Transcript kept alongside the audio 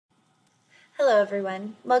Hello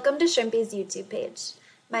everyone, welcome to Shrimpy's YouTube page.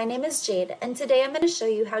 My name is Jade, and today I'm going to show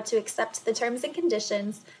you how to accept the terms and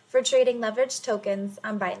conditions for trading leveraged tokens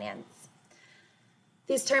on Binance.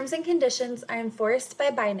 These terms and conditions are enforced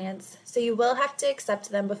by Binance, so you will have to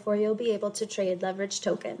accept them before you'll be able to trade leveraged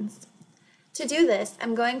tokens. To do this,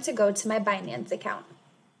 I'm going to go to my Binance account.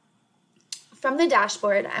 From the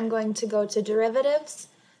dashboard, I'm going to go to Derivatives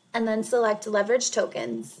and then select Leveraged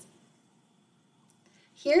Tokens.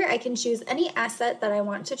 Here I can choose any asset that I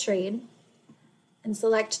want to trade and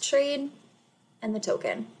select Trade and the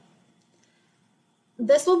token.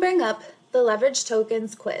 This will bring up the Leveraged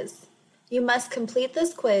Tokens quiz. You must complete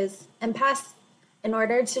this quiz and pass in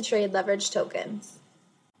order to trade leveraged tokens.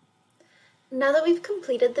 Now that we've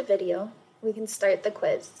completed the video, we can start the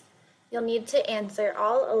quiz. You'll need to answer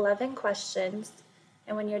all 11 questions,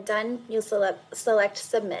 and when you're done, you'll select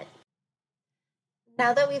Submit.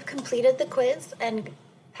 Now that we've completed the quiz and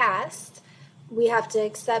passed, we have to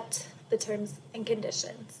accept the terms and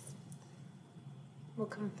conditions. We'll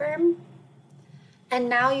confirm, and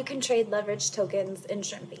now you can trade leveraged tokens in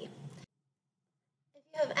Shrimpy. If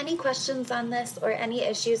you have any questions on this or any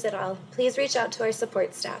issues at all, please reach out to our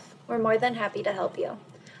support staff. We're more than happy to help you.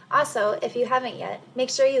 Also, if you haven't yet, make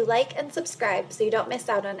sure you like and subscribe so you don't miss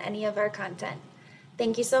out on any of our content.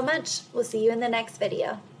 Thank you so much. We'll see you in the next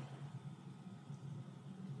video.